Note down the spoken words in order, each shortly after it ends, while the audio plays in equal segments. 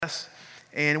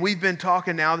And we've been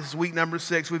talking now, this is week number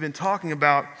 6, we've been talking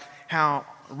about how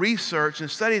research and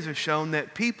studies have shown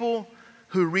that people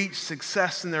who reach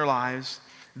success in their lives,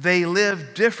 they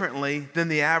live differently than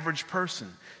the average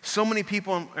person. So many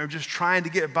people are just trying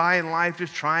to get by in life,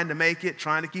 just trying to make it,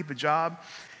 trying to keep a job.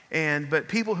 But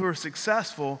people who are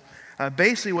successful,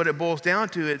 basically what it boils down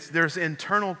to, there's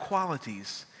internal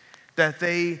qualities that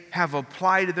they have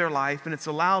applied to their life, and it's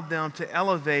allowed them to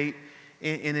elevate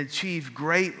and achieve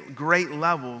great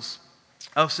levels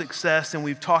of success. And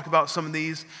we've talked about some of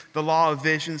these. The law of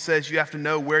vision says you have to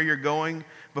know where you're going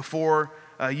before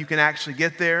you can actually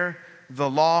get there. The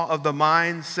law of the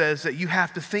mind says that you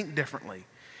have to think differently.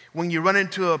 When you run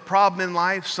into a problem in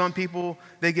life, some people,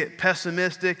 they get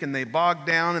pessimistic and they bog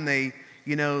down and they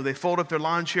fold up their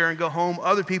lawn chair and go home.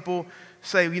 Other people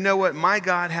say, you know what, my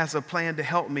God has a plan to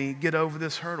help me get over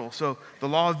this hurdle. So the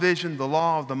law of vision, the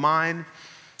law of the mind,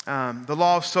 the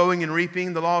law of sowing and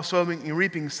reaping. The law of sowing and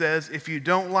reaping says if you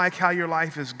don't like how your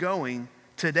life is going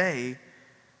today,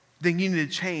 then you need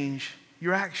to change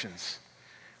your actions.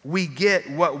 We get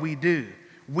what we do.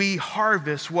 We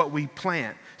harvest what we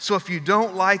plant. So if you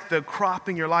don't like the crop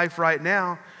in your life right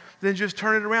now, then just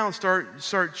turn it around.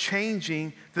 Start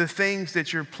changing the things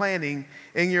that you're planting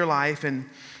in your life. And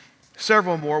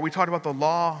several more. We talked about the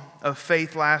law of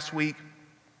faith last week.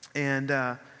 And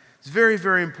it's very,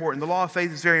 very important. The law of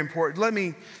faith is very important. Let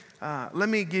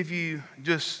me give you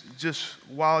just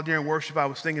while during worship I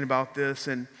was thinking about this,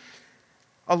 and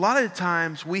a lot of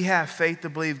times we have faith to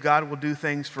believe God will do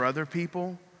things for other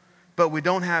people, but we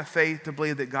don't have faith to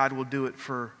believe that God will do it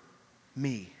for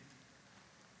me.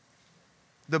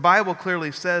 The Bible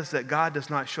clearly says that God does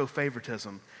not show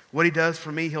favoritism. What he does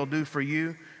for me, he'll do for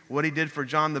you. What he did for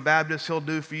John the Baptist, he'll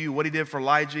do for you. What he did for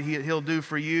Elijah, he'll do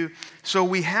for you. So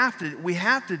we have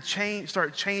to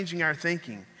start changing our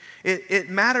thinking. It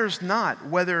matters not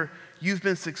whether you've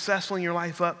been successful in your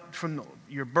life up from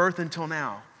your birth until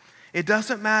now. It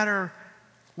doesn't matter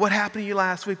what happened to you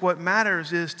last week. What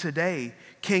matters is today,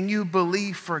 can you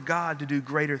believe for God to do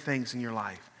greater things in your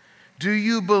life? Do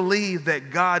you believe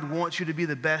that God wants you to be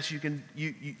the best you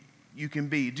can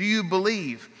be? Do you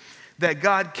believe that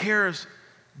God cares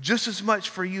just as much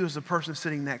for you as the person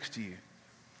sitting next to you?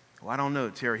 Well, I don't know,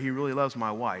 Terry. He really loves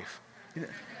my wife.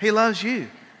 He loves you.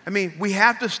 I mean, we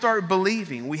have to start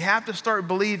believing. We have to start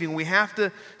believing. We have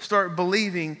to start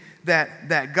believing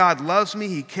that God loves me,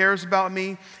 he cares about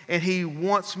me, and he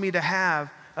wants me to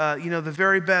have the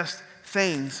very best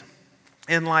things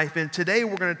in life. And today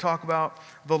we're going to talk about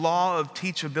the law of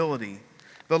teachability.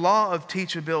 The law of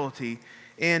teachability.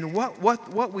 And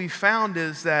what we found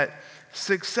is that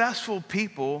successful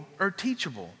people are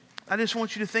teachable. I just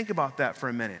want you to think about that for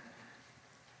a minute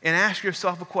and ask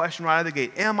yourself a question right out of the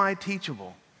gate. Am I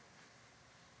teachable?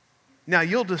 Now,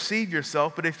 you'll deceive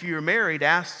yourself, but if you're married,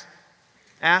 ask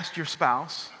your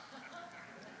spouse.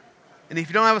 And if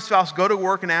you don't have a spouse, go to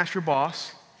work and ask your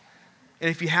boss. And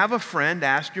if you have a friend,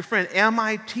 ask your friend, am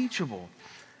I teachable?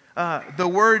 The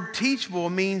word teachable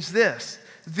means this: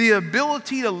 the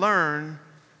ability to learn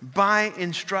by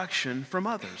instruction from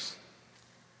others.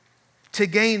 To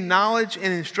gain knowledge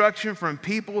and instruction from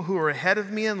people who are ahead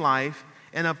of me in life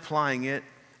and applying it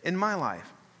in my life.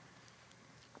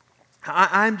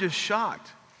 I'm just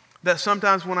shocked that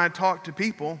sometimes when I talk to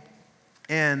people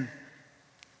and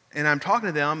I'm talking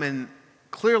to them and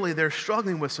clearly they're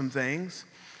struggling with some things,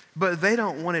 but they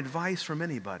don't want advice from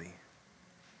anybody.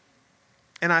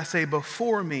 And I say,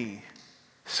 before me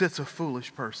sits a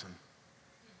foolish person.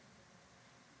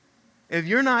 If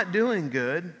you're not doing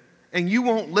good and you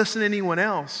won't listen to anyone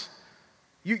else,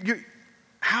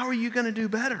 how are you going to do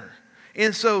better?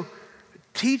 And so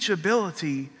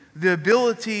teachability, the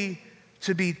ability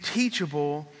to be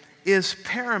teachable, is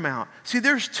paramount. See,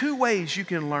 there's two ways you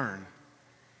can learn.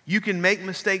 You can make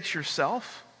mistakes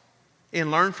yourself and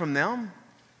learn from them,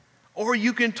 or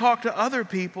you can talk to other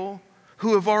people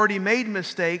who have already made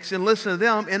mistakes and listen to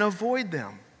them and avoid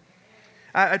them.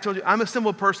 I told you, I'm a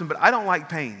simple person, but I don't like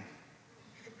pain.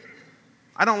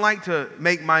 I don't like to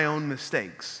make my own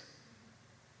mistakes,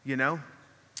 you know?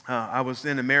 I was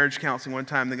in a marriage counseling one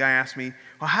time. The guy asked me,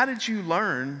 well, how did you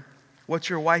learn what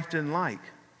your wife didn't like?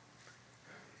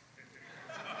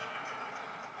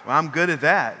 Well, I'm good at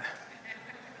that.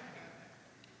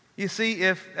 You see,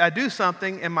 if I do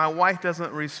something and my wife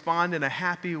doesn't respond in a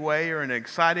happy way or an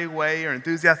excited way or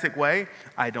enthusiastic way,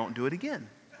 I don't do it again.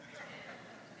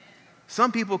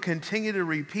 Some people continue to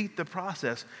repeat the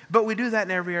process, but we do that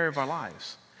in every area of our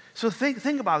lives. So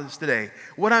think about this today.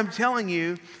 What I'm telling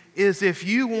you is if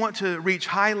you want to reach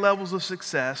high levels of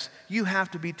success, you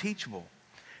have to be teachable.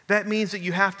 that means that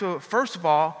you have to, first of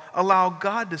all, allow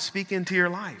God to speak into your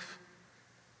life.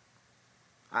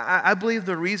 I believe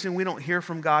the reason we don't hear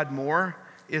from God more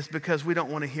is because we don't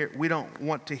want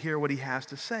to hear what he has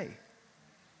to say.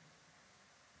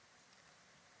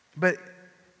 But,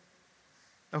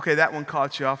 okay, that one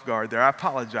caught you off guard there. I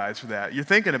apologize for that. You're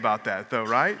thinking about that, though,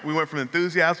 right? We went from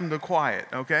enthusiasm to quiet,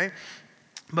 okay?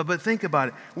 But think about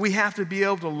it. We have to be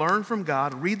able to learn from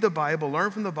God, read the Bible,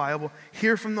 learn from the Bible,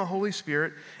 hear from the Holy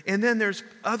Spirit, and then there's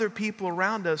other people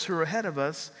around us who are ahead of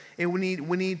us, and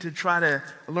we need to try to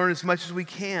learn as much as we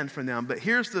can from them. But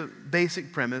here's the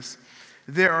basic premise.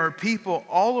 There are people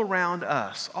all around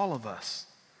us, all of us,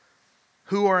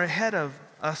 who are ahead of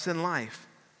us in life.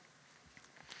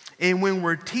 And when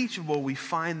we're teachable, we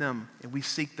find them and we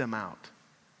seek them out.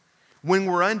 When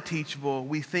we're unteachable,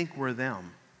 we think we're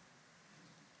them.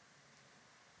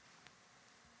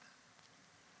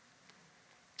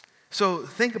 So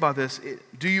think about this.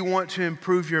 Do you want to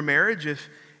improve your marriage?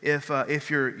 If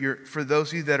you're for those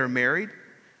of you that are married,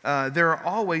 there are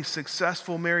always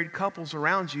successful married couples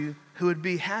around you who would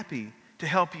be happy to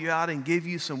help you out and give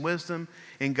you some wisdom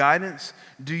and guidance.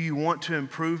 Do you want to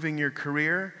improve in your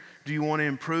career? Do you want to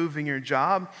improve in your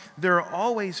job? There are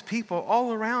always people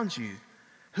all around you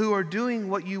who are doing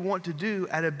what you want to do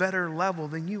at a better level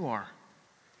than you are.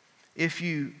 If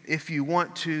you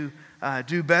want to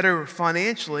do better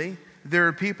financially, there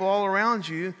are people all around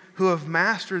you who have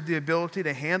mastered the ability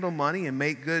to handle money and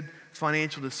make good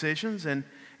financial decisions, and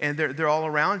they're all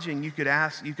around you, and you could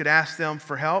ask them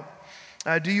for help.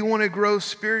 Do you want to grow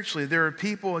spiritually? There are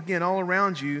people, again, all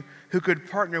around you who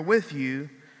could partner with you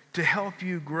to help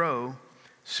you grow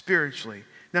spiritually.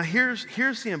 Now,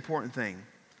 here's the important thing.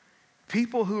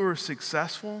 People who are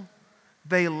successful,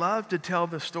 they love to tell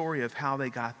the story of how they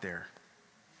got there.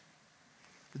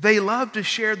 They love to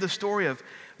share the story of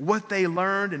what they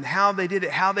learned and how they did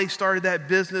it, how they started that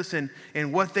business and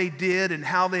what they did and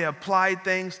how they applied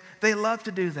things. They love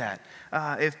to do that.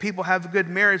 If people have a good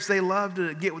marriage, they love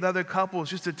to get with other couples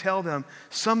just to tell them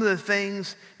some of the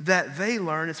things that they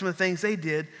learned and some of the things they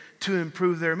did to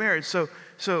improve their marriage. So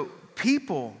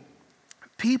people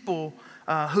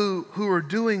who are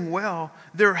doing well,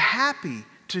 they're happy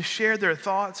to share their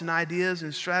thoughts and ideas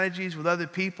and strategies with other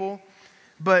people,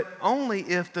 but only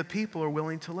if the people are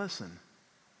willing to listen.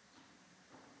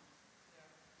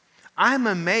 I'm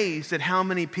amazed at how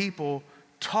many people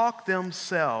talk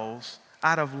themselves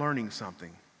out of learning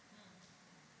something.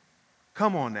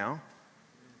 Come on now.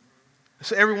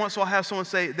 So every once in a while I have someone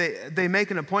say, they make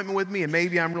an appointment with me and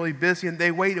maybe I'm really busy, and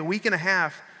they wait a week and a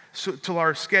half till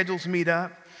our schedules meet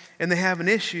up, and they have an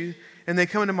issue, and they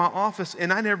come into my office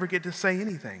and I never get to say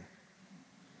anything.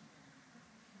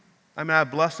 I mean, I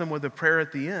bless them with a prayer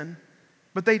at the end,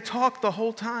 but they talk the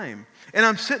whole time. And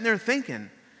I'm sitting there thinking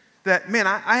that, man,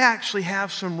 I actually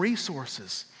have some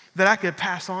resources that I could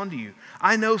pass on to you.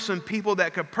 I know some people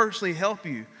that could personally help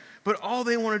you, but all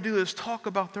they want to do is talk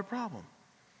about their problem.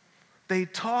 They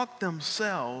talk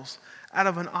themselves out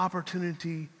of an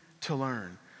opportunity to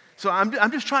learn. So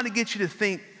I'm just trying to get you to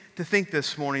think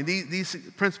this morning. These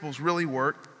principles really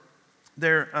work.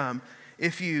 They're,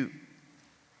 if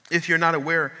you're not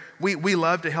aware, we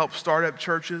love to help startup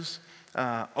churches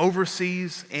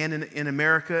overseas and in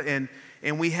America,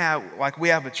 and we have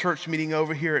a church meeting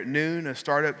over here at noon, a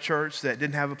startup church that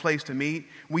didn't have a place to meet.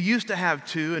 We used to have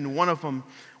two, and one of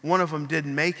them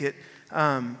didn't make it.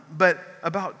 But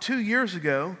about 2 years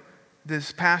ago,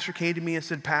 this pastor came to me and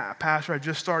said, "Pastor, I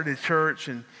just started a church,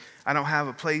 and I don't have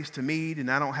a place to meet,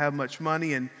 and I don't have much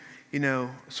money, and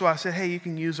so I said, hey, you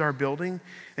can use our building."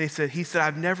 And he said,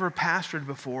 "I've never pastored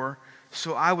before,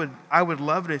 so I would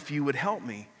love it if you would help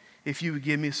me, if you would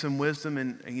give me some wisdom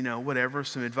and whatever,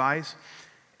 some advice."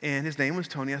 And his name was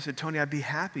Tony. I said, "Tony, I'd be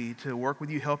happy to work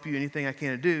with you, help you, anything I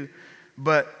can do,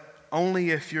 but only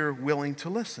if you're willing to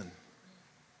listen."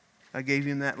 I gave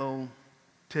him that little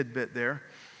tidbit there.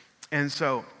 And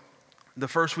so the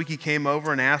first week he came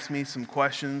over and asked me some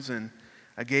questions, and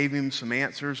I gave him some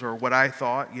answers, or what I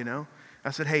thought,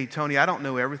 I said, "Hey, Tony, I don't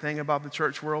know everything about the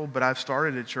church world, but I've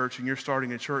started a church and you're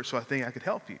starting a church, so I think I could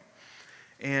help you."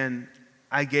 And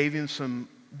I gave him some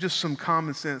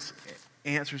common sense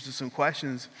answers to some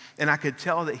questions, and I could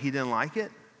tell that he didn't like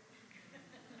it.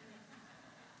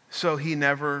 So he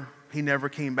never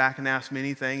came back and asked me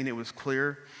anything, and it was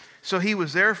clear. So he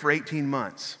was there for 18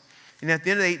 months. And at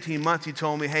the end of the 18 months, he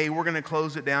told me, "Hey, we're going to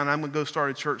close it down. I'm going to go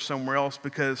start a church somewhere else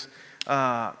because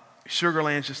Sugar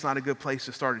Land's just not a good place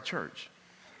to start a church."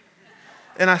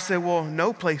 And I said, "Well,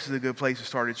 no place is a good place to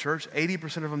start a church.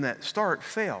 80% of them that start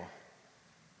fail."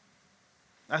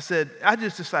 I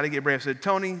just decided to get brave. I said,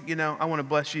 Tony, I want to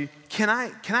bless you. Can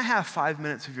I have 5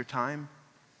 minutes of your time?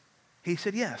 He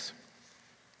said, yes.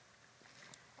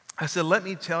 I said, let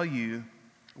me tell you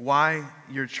why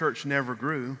your church never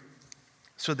grew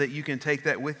so that you can take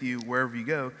that with you wherever you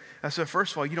go. I said,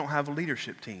 first of all, you don't have a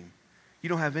leadership team. You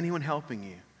don't have anyone helping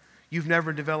you. You've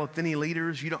never developed any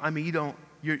leaders. You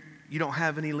don't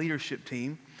have any leadership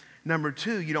team. Number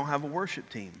two, you don't have a worship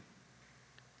team.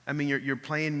 You're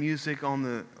playing music on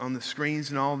the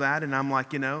screens and all that, and I'm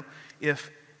like,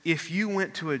 if you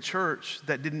went to a church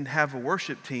that didn't have a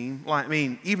worship team,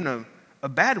 even a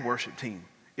bad worship team,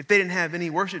 if they didn't have any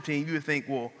worship team, you would think,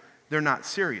 well, they're not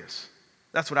serious.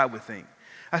 That's what I would think.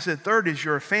 I said, third is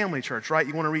you're a family church, right?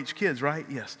 You want to reach kids, right?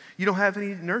 Yes. You don't have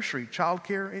any nursery,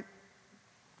 childcare,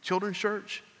 children's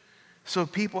church. So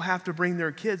people have to bring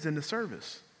their kids into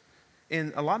service.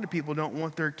 And a lot of people don't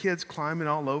want their kids climbing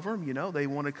all over them. They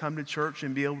want to come to church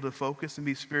and be able to focus and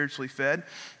be spiritually fed.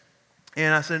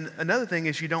 And I said, another thing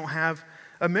is you don't have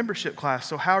a membership class.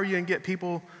 So how are you going to get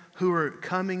people who are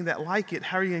coming that like it?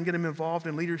 How are you going to get them involved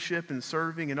in leadership and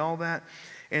serving and all that?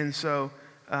 And so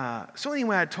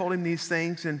anyway, I told him these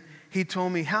things, and he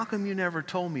told me, how come you never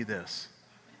told me this?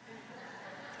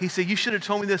 He said, you should have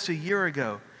told me this a year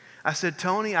ago. I said,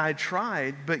 Tony, I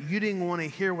tried, but you didn't want to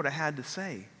hear what I had to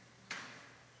say.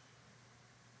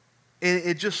 And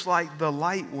it just like the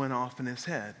light went off in his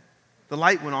head. The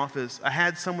light went off as I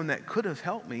had someone that could have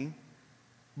helped me,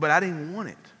 but I didn't want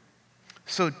it.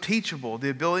 So teachable, the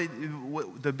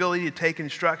ability to take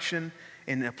instruction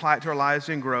and apply it to our lives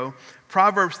and grow.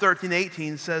 Proverbs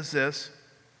 13:18 says this,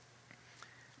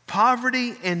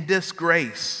 poverty and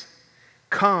disgrace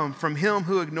come from him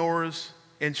who ignores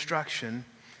instruction,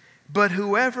 but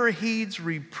whoever heeds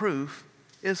reproof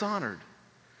is honored.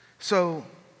 So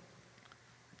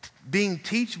being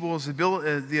teachable is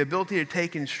the ability to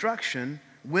take instruction,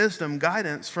 wisdom,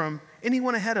 guidance from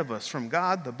anyone ahead of us, from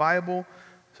God, the Bible,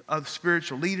 other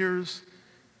spiritual leaders,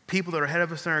 people that are ahead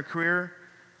of us in our career.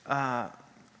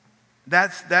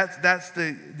 That's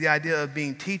the idea of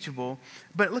being teachable.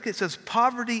 But look, it says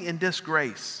poverty and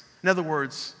disgrace. In other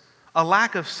words, a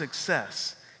lack of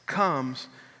success comes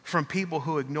from people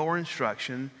who ignore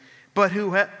instruction, but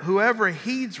whoever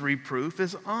heeds reproof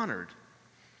is honored.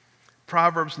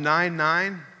 Proverbs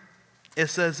 9:9, it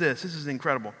says this is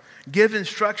incredible. Give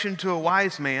instruction to a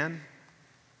wise man,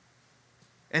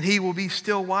 and he will be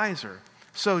still wiser.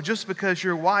 So just because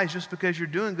you're wise, just because you're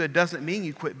doing good, doesn't mean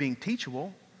you quit being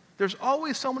teachable. There's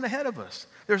always someone ahead of us.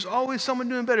 There's always someone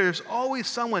doing better. There's always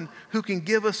someone who can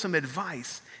give us some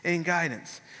advice and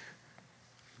guidance.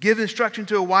 Give instruction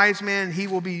to a wise man, and he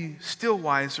will be still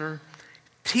wiser.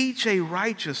 Teach a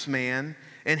righteous man,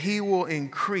 and he will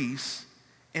increase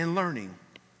in learning.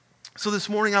 So this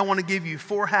morning I want to give you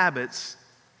 4 habits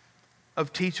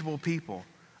of teachable people.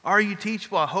 Are you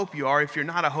teachable? I hope you are. If you're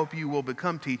not, I hope you will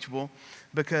become teachable,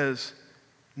 because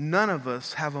none of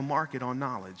us have a market on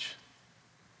knowledge.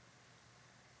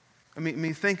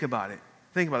 Think about it.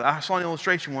 I saw an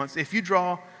illustration once. If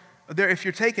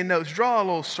you're taking notes, draw a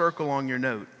little circle on your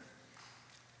note.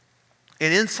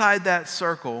 And inside that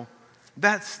circle,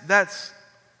 that's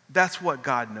what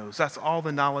God knows. That's all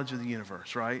the knowledge of the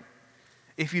universe, right?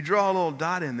 If you draw a little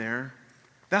dot in there,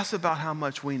 that's about how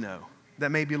much we know. That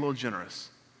may be a little generous,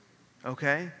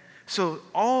 okay? So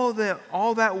all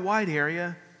that white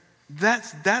area,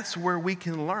 that's where we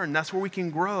can learn. That's where we can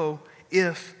grow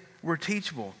if we're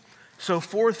teachable. So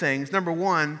 4 things. Number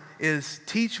 1 is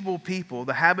teachable people,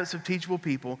 the habits of teachable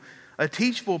people. A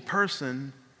teachable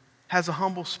person has a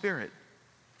humble spirit.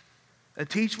 A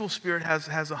teachable spirit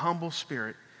has a humble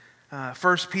spirit.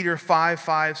 1 Peter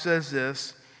 5:5 says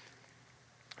this,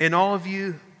 and all of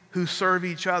you who serve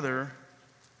each other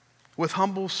with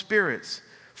humble spirits,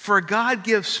 for God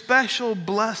gives special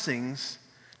blessings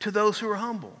to those who are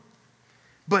humble,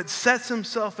 but sets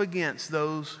himself against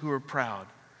those who are proud.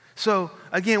 So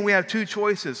again, we have 2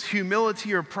 choices,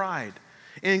 humility or pride.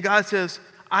 And God says,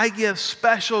 I give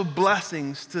special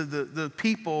blessings to the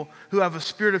people who have a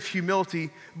spirit of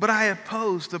humility, but I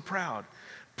oppose the proud.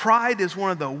 Pride is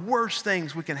one of the worst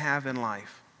things we can have in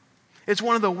life. It's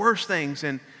one of the worst things,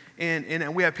 and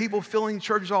we have people filling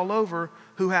churches all over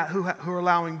who are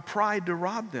allowing pride to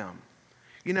rob them.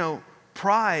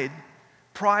 Pride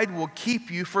will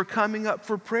keep you from coming up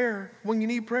for prayer when you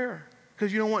need prayer,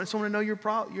 because you don't want someone to know you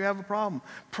have a problem.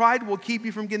 Pride will keep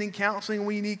you from getting counseling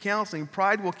when you need counseling.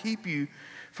 Pride will keep you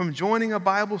from joining a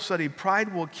Bible study.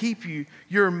 Pride will keep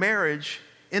your marriage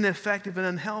ineffective and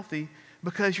unhealthy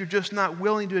because you're just not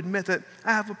willing to admit that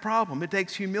I have a problem. It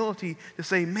takes humility to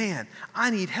say, man,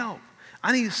 I need help.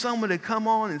 I need someone to come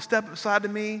on and step aside to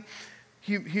me.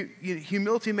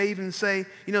 Humility may even say,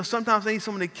 sometimes I need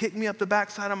someone to kick me up the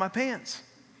backside of my pants.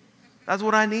 That's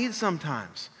what I need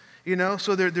sometimes.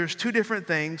 So there's two different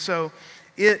things. So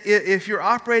if you're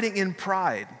operating in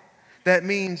pride, that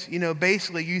means,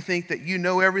 basically you think that you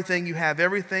know everything, you have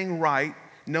everything right,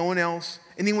 no one else,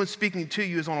 anyone speaking to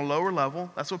you is on a lower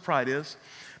level. That's what pride is.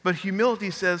 But humility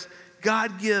says,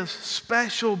 God gives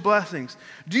special blessings.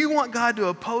 Do you want God to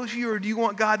oppose you, or do you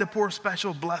want God to pour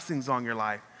special blessings on your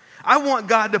life? I want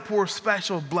God to pour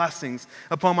special blessings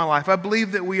upon my life. I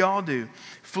believe that we all do.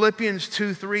 Philippians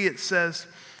 2:3, it says,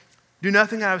 do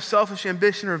nothing out of selfish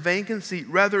ambition or vain conceit.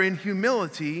 Rather, in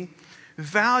humility,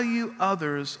 value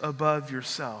others above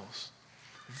yourselves.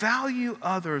 Value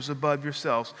others above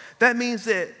yourselves. That means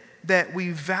that we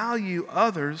value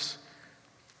others.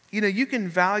 You can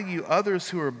value others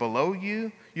who are below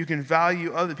you. You can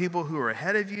value other people who are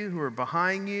ahead of you, who are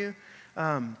behind you.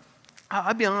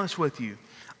 I'll be honest with you.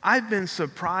 I've been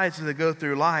surprised as I go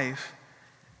through life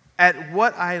at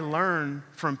what I learn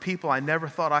from people I never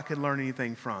thought I could learn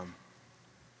anything from.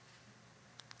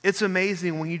 It's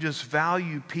amazing when you just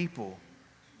value people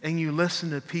and you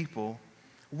listen to people,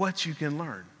 what you can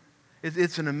learn.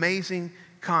 It's an amazing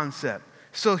concept.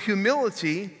 So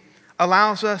humility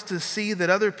allows us to see that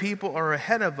other people are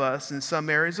ahead of us in some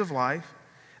areas of life.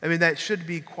 I mean, that should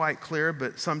be quite clear,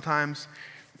 but sometimes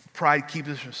pride keeps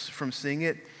us from seeing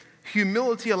it.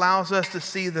 Humility allows us to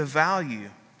see the value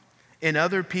in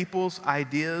other people's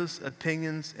ideas,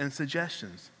 opinions, and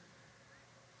suggestions.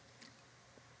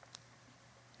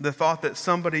 The thought that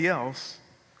somebody else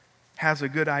has a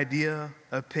good idea,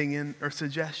 opinion, or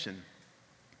suggestion.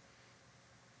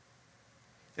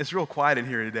 It's real quiet in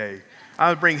here today. I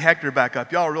would bring Hector back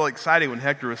up. Y'all were real excited when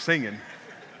Hector was singing.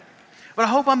 But I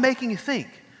hope I'm making you think.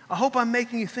 I hope I'm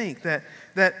making you think that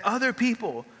other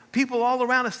people all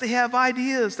around us, they have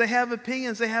ideas, they have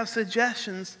opinions, they have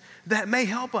suggestions that may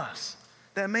help us.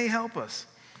 That may help us.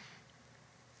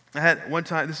 I had one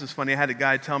time, this is funny, I had a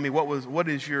guy tell me, what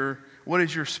is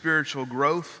your spiritual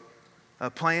growth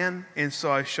plan? And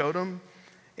so I showed him,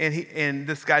 and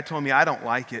this guy told me, I don't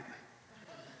like it.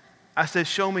 I said,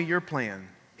 show me your plan.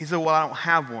 He said, well, I don't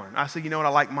have one. I said, you know what, I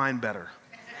like mine better.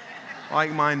 I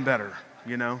like mine better,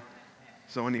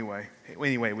 So anyway,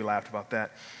 we laughed about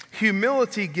that.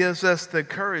 Humility gives us the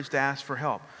courage to ask for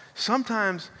help.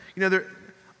 Sometimes,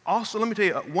 also, let me tell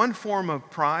you, one form of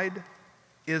pride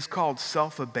is called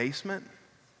self-abasement,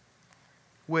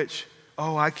 which,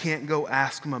 I can't go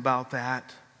ask them about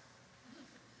that.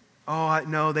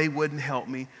 No, they wouldn't help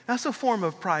me. That's a form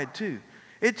of pride too.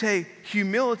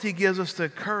 Humility gives us the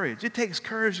courage. It takes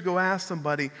courage to go ask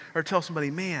somebody or tell somebody,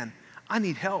 man, I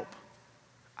need help.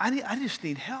 I just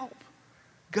need help.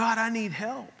 God, I need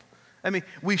help. I mean,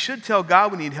 we should tell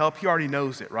God we need help. He already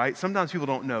knows it, right? Sometimes people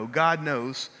don't know. God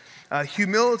knows.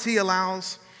 Humility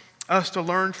allows us to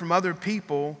learn from other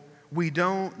people we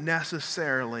don't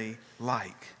necessarily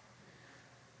like.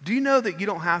 Do you know that you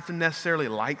don't have to necessarily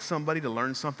like somebody to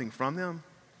learn something from them?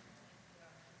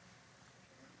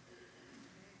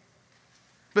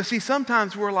 But see,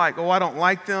 sometimes we're like, I don't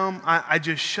like them. I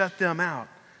just shut them out.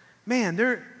 Man,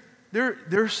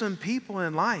 there's some people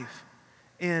in life,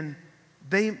 and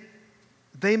they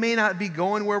may not be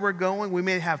going where we're going. We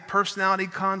may have personality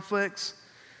conflicts.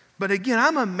 But again,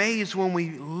 I'm amazed when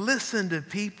we listen to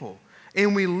people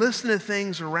and we listen to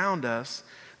things around us.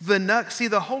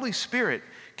 The Holy Spirit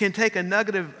can take a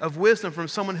nugget of wisdom from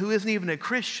someone who isn't even a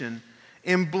Christian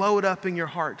and blow it up in your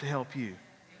heart to help you.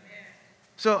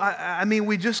 So, I mean,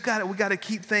 we got to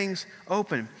keep things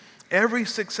open. Every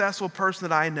successful person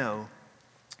that I know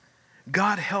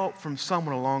got help from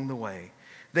someone along the way.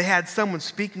 They had someone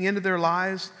speaking into their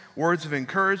lives, words of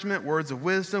encouragement, words of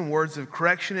wisdom, words of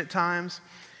correction at times.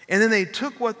 And then they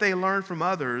took what they learned from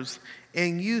others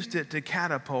and used it to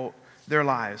catapult their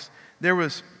lives. There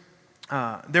was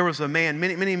a man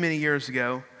many years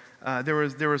ago. There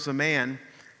was a man,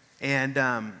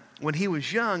 and when he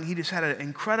was young, he just had an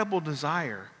incredible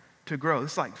desire to grow.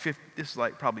 This is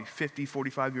like probably 50,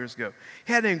 45 years ago.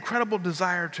 He had an incredible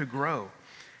desire to grow.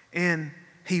 And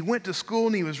he went to school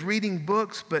and he was reading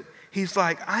books, but he's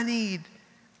like, I need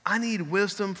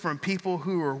wisdom from people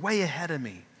who are way ahead of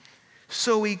me.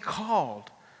 So he called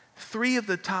 3 of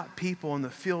the top people in the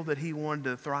field that he wanted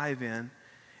to thrive in,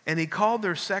 and he called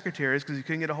their secretaries because he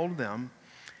couldn't get a hold of them,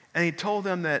 and he told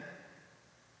them that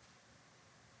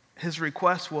his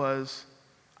request was,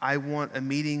 I want a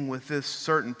meeting with this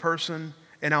certain person,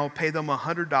 and I'll pay them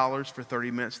 $100 for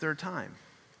 30 minutes of their time,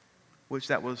 which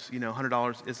that was,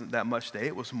 $100 isn't that much today.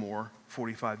 It was more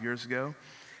 45 years ago.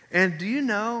 And do you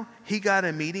know he got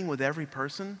a meeting with every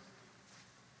person?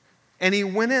 And he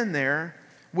went in there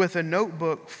with a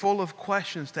notebook full of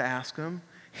questions to ask him.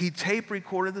 He tape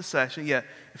recorded the session. Yeah,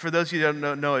 for those of you who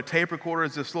don't know, a tape recorder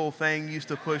is this little thing you used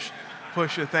to push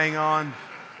a thing on.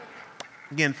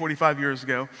 Again, 45 years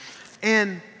ago.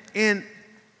 And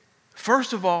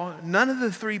first of all, none of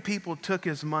the three people took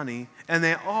his money, and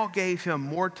they all gave him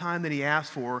more time than he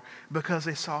asked for because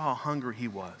they saw how hungry he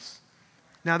was.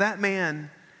 Now that man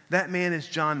is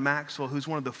John Maxwell, who's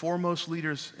one of the foremost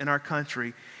leaders in our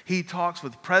country. He talks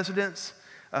with presidents,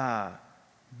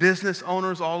 business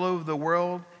owners all over the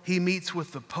world. He meets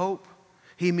with the Pope.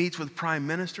 He meets with prime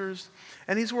ministers.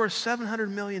 And he's worth $700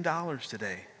 million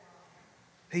today.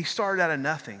 He started out of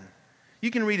nothing. You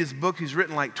can read his book. He's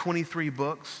written like 23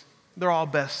 books. They're all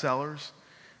bestsellers.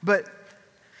 But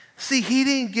see, he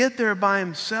didn't get there by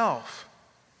himself.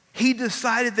 He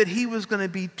decided that he was going to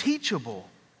be teachable.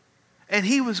 And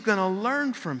he was going to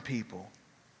learn from people.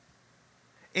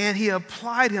 And he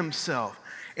applied himself.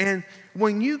 And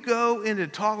when you go in to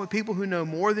talk with people who know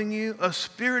more than you, a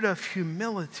spirit of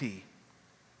humility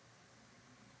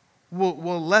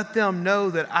will let them know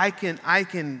that I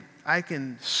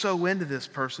can sow into this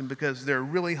person because they're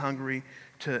really hungry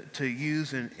to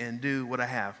use and do what I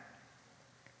have.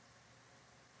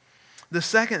 The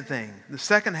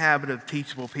second habit of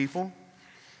teachable people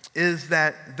is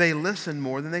that they listen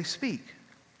more than they speak.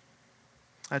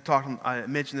 I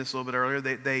mentioned this a little bit earlier.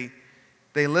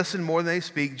 They listen more than they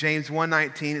speak. James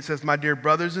 1:19, it says, "My dear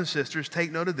brothers and sisters,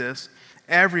 take note of this.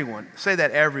 Everyone," say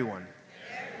that, everyone,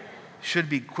 "should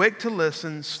be quick to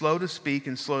listen, slow to speak,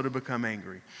 and slow to become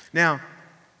angry." Now,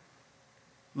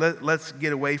 let's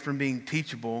get away from being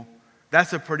teachable.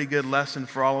 That's a pretty good lesson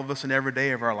for all of us in every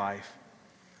day of our life.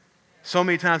 So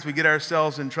many times we get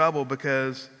ourselves in trouble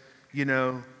because,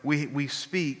 we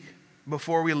speak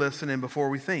before we listen and before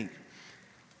we think.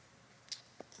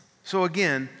 So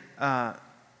again,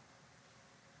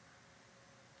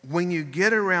 when you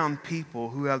get around people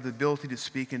who have the ability to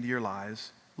speak into your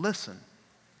lives, listen.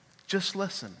 Just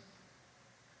listen.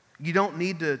 You don't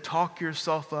need to talk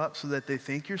yourself up so that they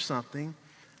think you're something.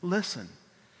 Listen.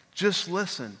 Just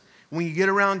listen. When you get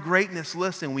around greatness,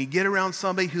 listen. When you get around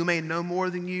somebody who may know more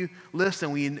than you,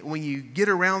 listen. When you get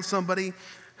around somebody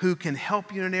who can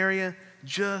help you in an area,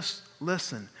 just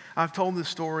listen. I've told this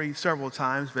story several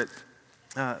times, but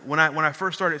when I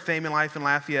first started Fame in Life in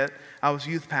Lafayette, I was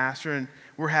youth pastor, and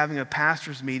we're having a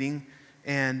pastor's meeting,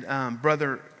 and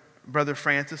Brother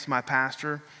Francis, my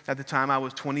pastor, at the time I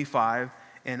was 25,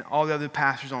 and all the other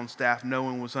pastors on staff, no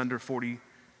one was under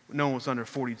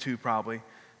 42 probably,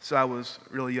 so I was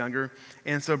really younger.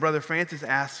 And so Brother Francis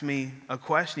asked me a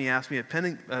question. He asked me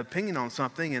an opinion on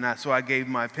something, and so I gave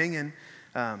my opinion.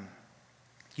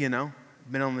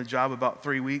 Been on the job about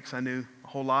 3 weeks. I knew a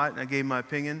whole lot, and I gave my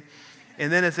opinion.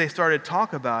 And then as they started to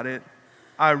talk about it,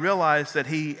 I realized that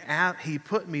he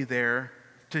put me there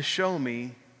to show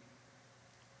me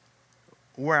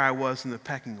where I was in the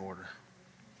pecking order.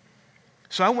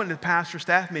 So I went to pastor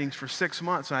staff meetings for 6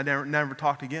 months, and I never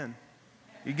talked again.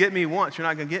 You get me once, you're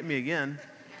not going to get me again.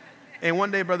 And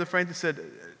one day, Brother Francis said,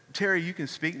 "Terry, you can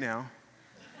speak now."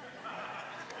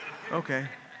 Okay.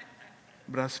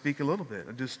 But I speak a little bit.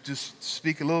 I just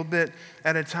speak a little bit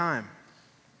at a time.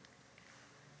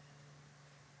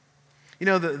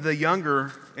 The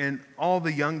younger and all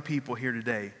the young people here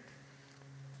today,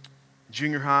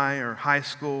 junior high or high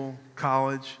school,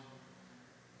 college,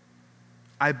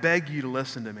 I beg you to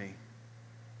listen to me.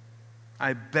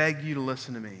 I beg you to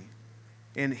listen to me.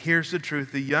 And here's the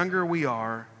truth. The younger we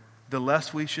are, the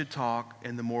less we should talk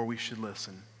and the more we should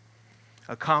listen.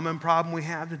 A common problem we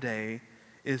have today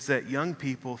is that young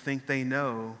people think they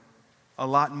know a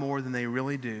lot more than they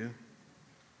really do.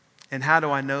 And how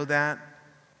do I know that?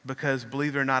 Because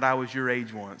believe it or not, I was your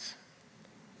age once.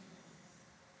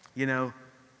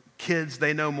 Kids,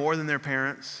 they know more than their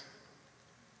parents.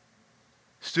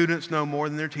 Students know more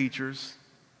than their teachers.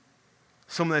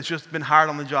 Someone that's just been hired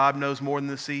on the job knows more than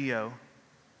the CEO.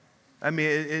 I mean,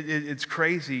 it's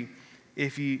crazy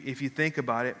if you think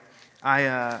about it.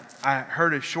 I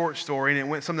heard a short story, and it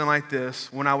went something like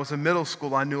this. When I was in middle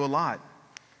school, I knew a lot.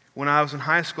 When I was in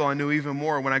high school, I knew even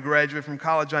more. When I graduated from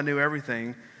college, I knew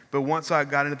everything. But once I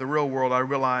got into the real world, I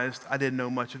realized I didn't know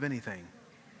much of anything.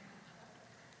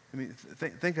 I mean,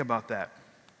 think about that.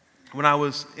 When I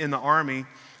was in the Army,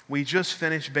 we just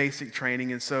finished basic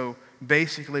training, and so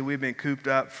basically we've been cooped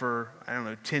up for,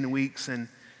 10 weeks, and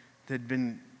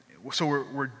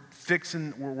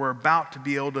we're about to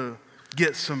be able to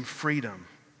get some freedom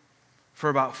for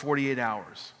about 48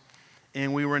 hours.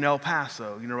 And we were in El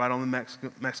Paso, right on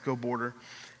the Mexico border.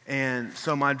 And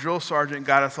so my drill sergeant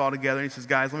got us all together, and he says,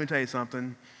 "Guys, let me tell you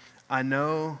something. I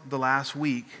know the last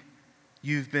week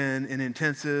you've been in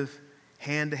intensive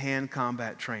hand-to-hand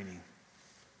combat training.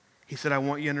 He said, I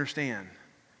want you to understand,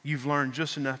 you've learned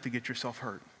just enough to get yourself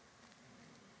hurt.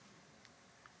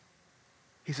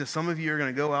 He said, some of you are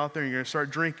going to go out there and you're going to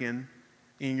start drinking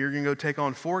and you're going to go take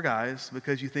on 4 guys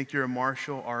because you think you're a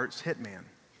martial arts hitman.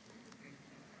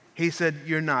 He said,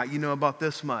 you're not. You know about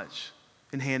this much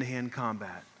in hand-to-hand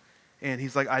combat. And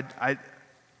he's like,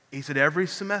 he said, every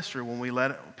semester when we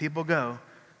let people go,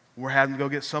 we're having to go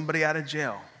get somebody out of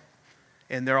jail.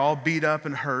 And they're all beat up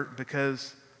and hurt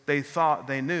because they thought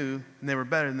they knew and they were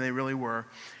better than they really were.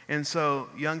 And so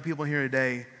young people here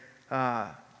today,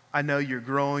 I know you're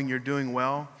growing, you're doing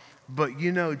well, but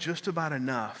you know just about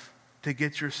enough to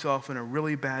get yourself in a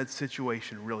really bad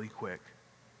situation really quick.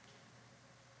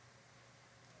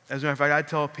 As a matter of fact, I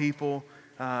tell people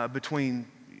between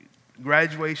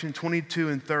graduation, 22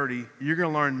 and 30, you're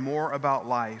going to learn more about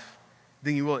life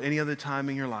than you will at any other time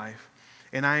in your life.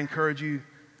 And I encourage you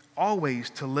always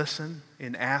to listen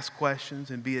and ask questions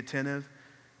and be attentive,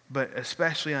 but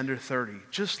especially under 30,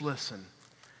 just listen.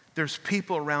 There's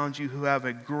people around you who have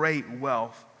a great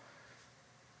wealth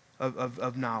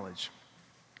of knowledge.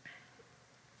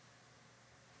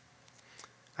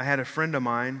 I had a friend of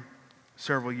mine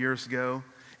several years ago,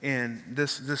 and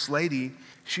this lady,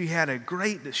 she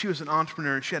was an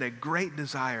entrepreneur, and she had a great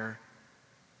desire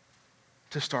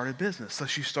to start a business. So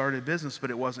she started a business,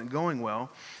 but it wasn't going well.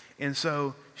 And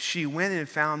so she went and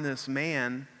found this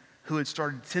man who had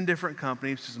started 10 different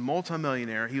companies. He's a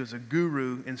multimillionaire. He was a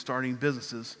guru in starting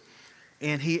businesses.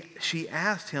 And she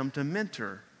asked him to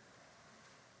mentor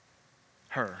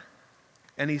her.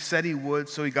 And he said he would,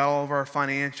 so he got all of our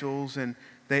financials, and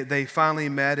they finally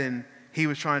met, and he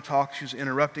was trying to talk. She was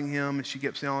interrupting him, and she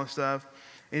kept saying all this stuff.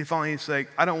 And finally he's like,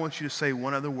 I don't want you to say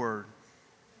one other word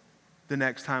the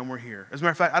next time we're here. As a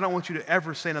matter of fact, I don't want you to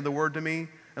ever say another word to me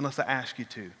unless I ask you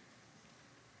to.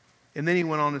 And then he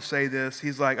went on to say this.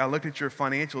 He's like, I looked at your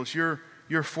financials.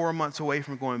 You're 4 months away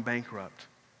from going bankrupt.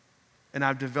 And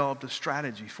I've developed a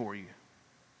strategy for you.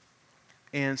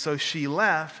 And so she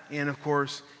left, and of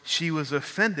course, she was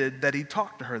offended that he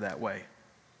talked to her that way.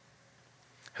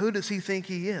 Who does he think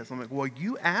he is? I'm like, well,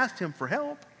 you asked him for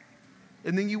help,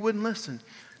 and then you wouldn't listen.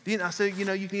 Then I said, you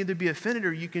can either be offended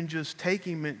or you can just take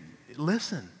him and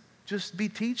listen. Just be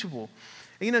teachable.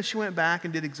 And she went back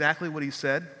and did exactly what he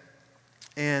said.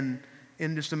 And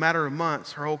in just a matter of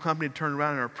months, her whole company had turned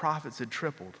around and her profits had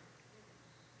tripled.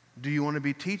 Do you want to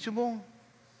be teachable,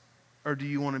 or do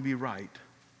you want to be right?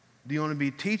 Do you want to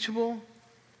be teachable?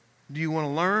 Do you want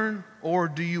to learn, or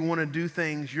do you want to do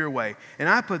things your way? And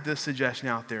I put this suggestion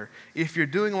out there. If you're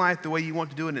doing life the way you want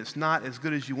to do it and it's not as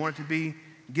good as you want it to be,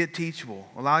 get teachable.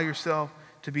 Allow yourself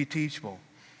to be teachable.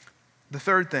 The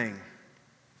third thing,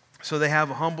 so they have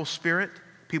a humble spirit,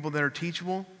 people that are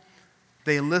teachable.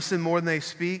 They listen more than they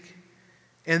speak,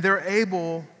 and they're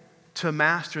able to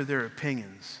master their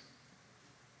opinions.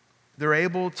 They're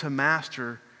able to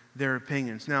master their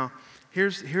opinions. Now,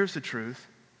 here's the truth.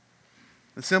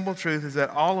 The simple truth is that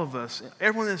all of us,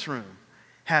 everyone in this room,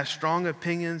 has strong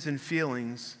opinions and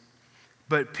feelings,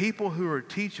 but people who are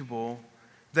teachable,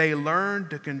 they learn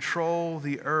to control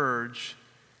the urge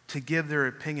to give their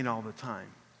opinion all the time.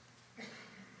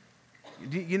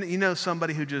 You know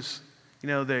somebody who just,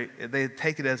 they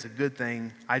take it as a good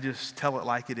thing. I just tell it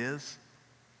like it is.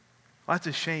 Well, that's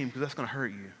a shame, because that's going to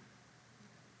hurt you.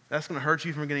 That's going to hurt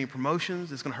you from getting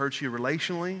promotions. It's going to hurt you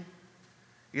relationally.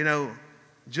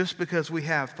 Just because we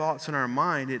have thoughts in our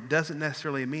mind, it doesn't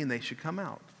necessarily mean they should come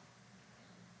out.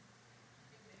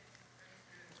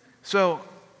 So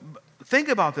think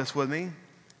about this with me.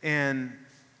 And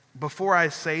before I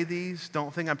say these,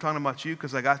 don't think I'm talking about you,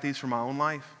 because I got these from my own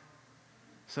life.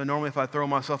 So normally if I throw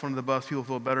myself under the bus, people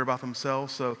feel better about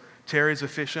themselves. So Terry's a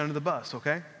fish under the bus,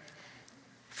 okay?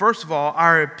 First of all,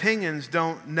 our opinions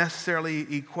don't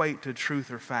necessarily equate to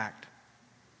truth or fact.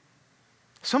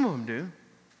 Some of them do.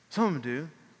 Some of them do.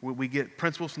 We get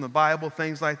principles from the Bible,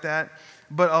 things like that.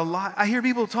 But I hear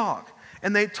people talk,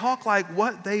 and they talk like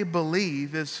what they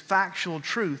believe is factual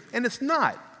truth, and it's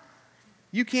not.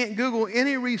 You can't Google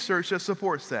any research that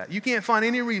supports that. You can't find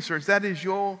any research. That is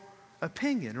your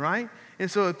opinion, right? And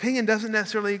so opinion doesn't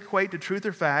necessarily equate to truth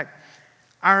or fact.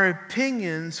 Our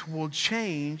opinions will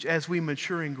change as we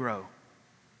mature and grow.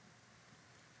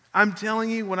 I'm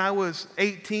telling you, when I was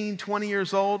 18, 20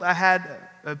 years old, I had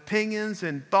opinions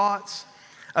and thoughts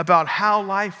about how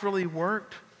life really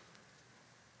worked.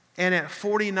 And at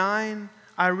 49,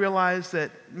 I realized that,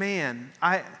 man,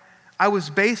 I was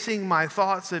basing my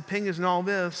thoughts, opinions, and all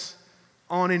this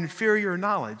on inferior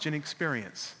knowledge and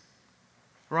experience,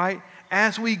 right?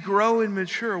 As we grow and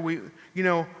mature,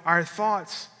 our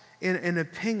thoughts and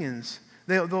opinions,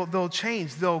 they'll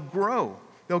change. They'll grow.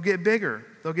 They'll get bigger.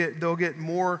 They'll get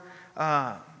more,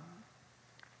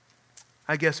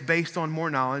 based on more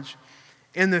knowledge.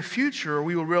 In the future,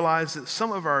 we will realize that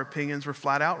some of our opinions were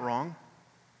flat out wrong.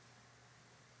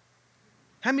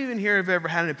 How many of you in here have ever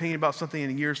had an opinion about something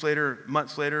and years later,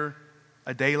 months later,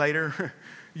 a day later,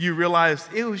 you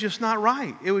realized it was just not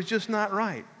right? It was just not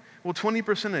right. Well,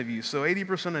 20% of you, so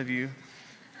 80% of you,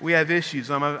 we have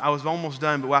issues. I was almost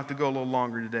done, but we'll have to go a little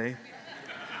longer today.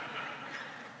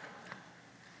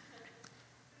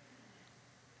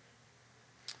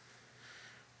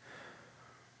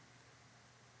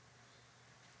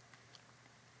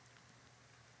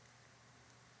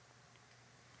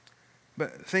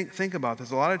 But think about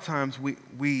this. A lot of times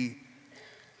we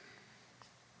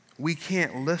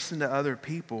can't listen to other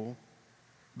people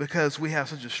because we have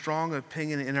such a strong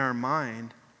opinion in our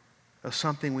mind of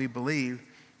something we believe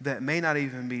that may not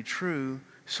even be true,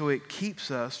 so it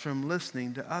keeps us from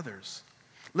listening to others.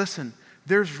 Listen,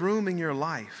 there's room in your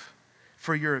life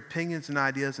for your opinions and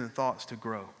ideas and thoughts to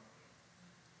grow.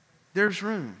 There's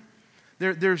room.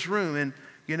 There's room. And,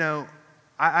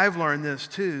 I've learned this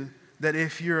too, that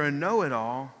if you're a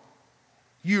know-it-all,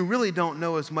 you really don't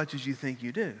know as much as you think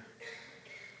you do.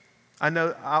 I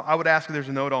know I would ask if there's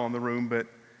a know-it-all in the room, but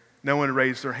no one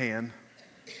raised their hand.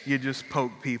 You just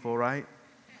poke people, right?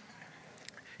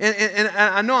 And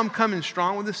I know I'm coming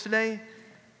strong with this today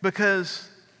because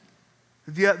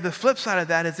the flip side of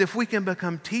that is if we can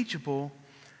become teachable,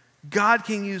 God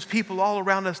can use people all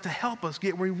around us to help us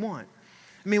get where we want.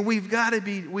 I mean, we've got to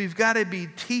be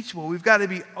teachable. We've got to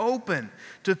be open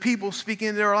to people speaking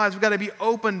into our lives. We've got to be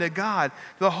open to God,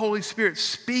 to the Holy Spirit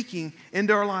speaking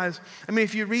into our lives. I mean,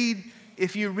 if you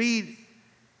read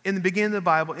in the beginning of the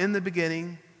Bible, in the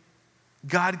beginning,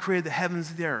 God created the heavens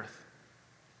and the earth.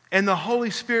 And the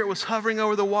Holy Spirit was hovering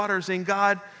over the waters, and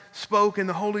God spoke, and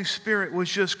the Holy Spirit was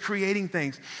just creating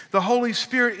things. The Holy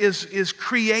Spirit is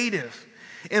creative.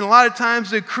 And a lot of times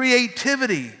the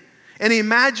creativity and the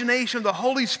imagination of the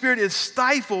Holy Spirit is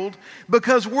stifled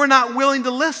because we're not willing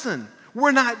to listen.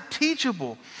 We're not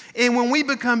teachable. And when we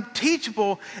become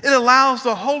teachable, it allows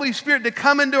the Holy Spirit to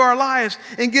come into our lives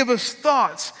and give us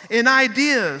thoughts and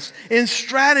ideas and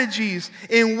strategies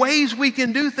and ways we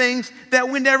can do things that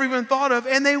we never even thought of,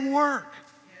 and they work.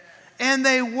 And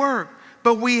they work.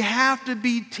 But we have to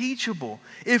be teachable.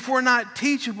 If we're not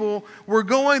teachable, we're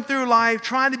going through life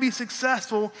trying to be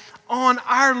successful on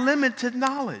our limited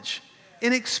knowledge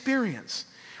and experience.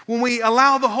 When we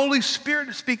allow the Holy Spirit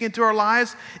to speak into our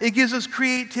lives, it gives us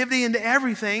creativity into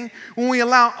everything. When we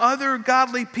allow other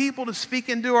godly people to speak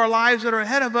into our lives that are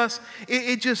ahead of us,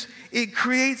 it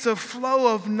creates a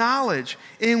flow of knowledge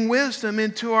and wisdom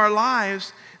into our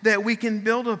lives that we can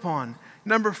build upon.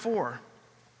 Number 4.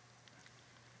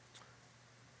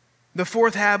 The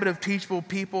fourth habit of teachable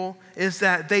people is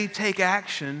that they take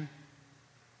action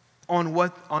on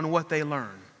what they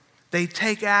learn. They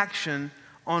take action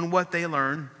on what they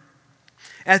learn.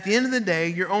 At the end of the day,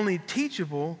 you're only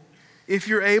teachable if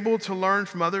you're able to learn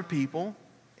from other people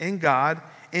and God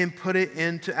and put it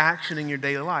into action in your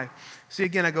daily life. See,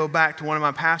 again, I go back to one of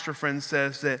my pastor friends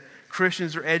says that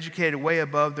Christians are educated way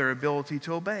above their ability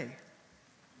to obey.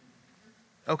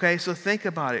 Okay, so think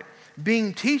about it.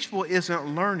 Being teachable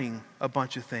isn't learning a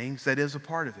bunch of things. That is a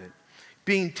part of it.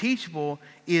 Being teachable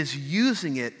is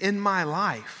using it in my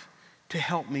life to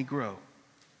help me grow.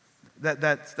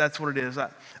 That's what it is.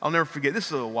 I'll never forget. This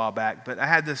is a little while back, but I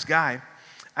had this guy.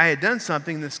 I had done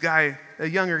something. This guy, a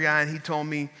younger guy, and he told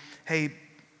me, "Hey,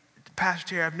 Pastor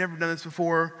Terry, I've never done this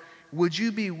before. Would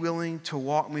you be willing to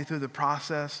walk me through the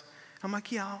process?" I'm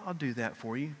like, "Yeah, I'll do that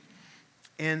for you."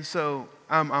 And so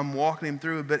I'm walking him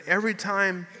through it. But every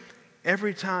time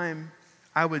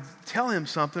I would tell him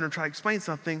something or try to explain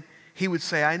something, he would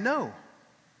say, "I know."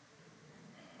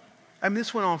 I mean,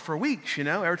 this went on for weeks,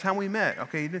 every time we met.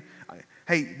 Okay,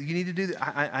 hey, you need to do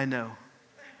that. I know.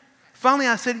 Finally,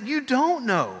 I said, "You don't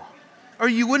know, or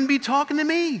you wouldn't be talking to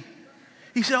me."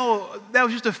 He said, "Oh, that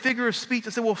was just a figure of speech."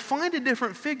 I said, "Well, find a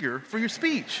different figure for your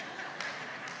speech."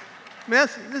 I mean,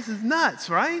 this is nuts,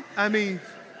 right? I mean,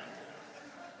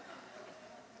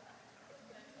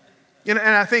 and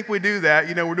I think we do that.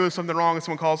 We're doing something wrong and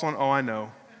someone calls on, "Oh, I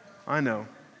know.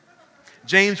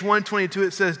 James 1:22,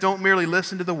 it says, "Don't merely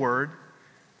listen to the word,"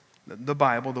 the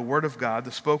Bible, the word of God,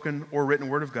 the spoken or written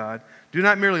word of God. "Do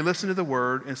not merely listen to the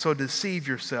word and so deceive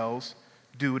yourselves.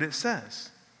 Do what it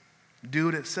says." Do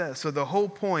what it says. So the whole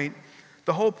point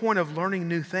of learning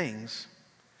new things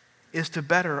is to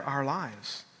better our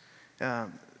lives.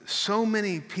 So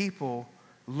many people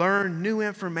learn new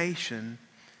information,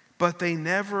 but they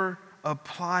never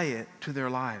apply it to their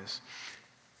lives.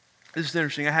 This is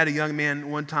interesting. I had a young man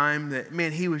one time that,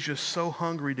 man, he was just so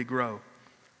hungry to grow.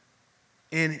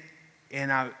 And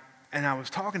I was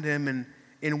talking to him, and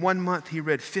in 1 month he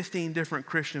read 15 different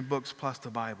Christian books plus the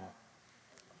Bible.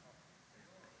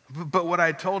 But what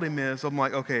I told him is, I'm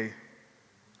like, okay,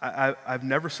 I've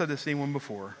never said this to anyone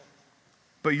before,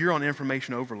 but you're on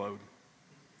information overload.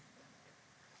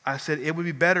 I said, it would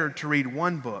be better to read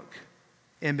one book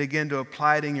and begin to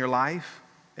apply it in your life,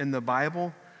 in the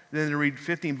Bible, than to read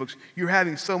 15 books. You're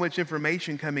having so much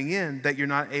information coming in that you're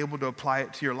not able to apply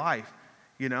it to your life.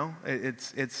 You know,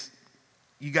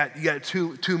 you got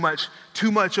too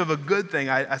much of a good thing.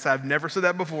 I said, I've never said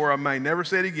that before. I might never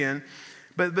say it again.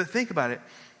 But think about it.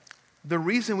 The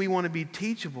reason we want to be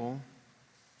teachable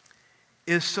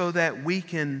is so that we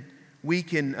can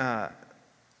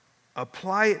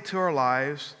apply it to our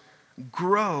lives,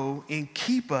 grow, and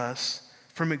keep us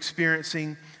from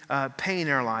experiencing pain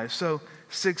in our lives. So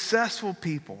successful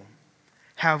people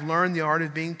have learned the art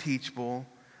of being teachable.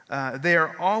 They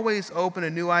are always open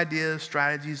to new ideas,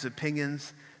 strategies,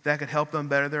 opinions that could help them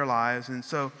better their lives. And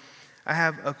so I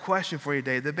have a question for you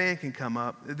today. The band can come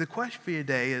up. The question for you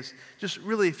today is just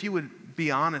really, if you would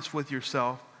be honest with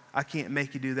yourself. I can't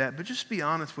make you do that, but just be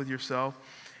honest with yourself.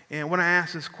 And when I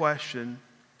ask this question,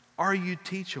 are you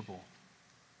teachable?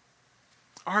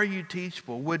 Are you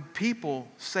teachable? Would people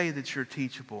say that you're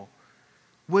teachable?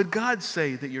 Would God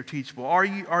say that you're teachable? Are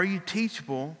you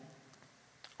teachable?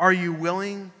 Are you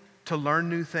willing to learn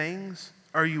new things?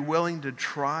 Are you willing to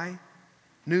try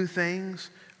new things?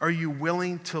 Are you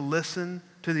willing to listen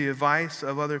to the advice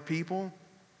of other people?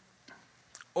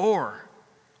 Or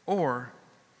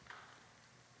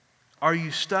are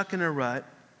you stuck in a rut,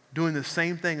 doing the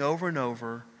same thing over and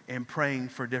over and praying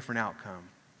for a different outcome?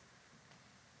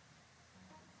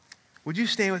 Would you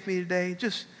stand with me today?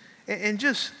 Just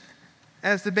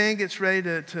as the band gets ready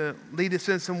to lead us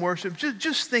in some worship,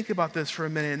 just think about this for a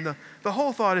minute. And the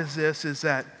whole thought is this, is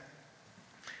that,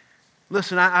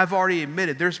 listen, I've already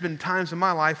admitted there's been times in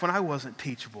my life when I wasn't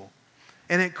teachable,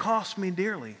 and it cost me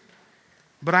dearly.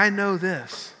 But I know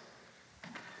this,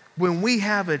 when we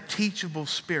have a teachable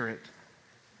spirit,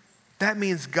 that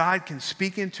means God can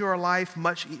speak into our life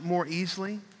much more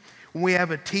easily. When we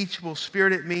have a teachable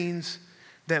spirit, it means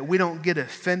that we don't get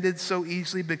offended so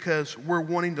easily because we're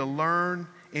wanting to learn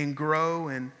and grow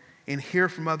and hear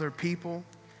from other people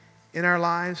in our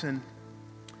lives. And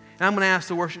I'm going to ask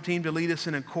the worship team to lead us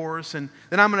in a chorus, and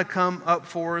then I'm going to come up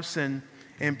for us and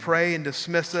pray and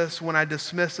dismiss us. When I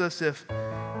dismiss us, if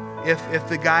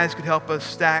the guys could help us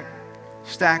stack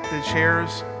the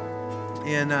chairs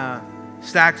in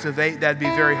stacks of 8, that'd be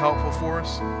very helpful for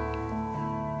us.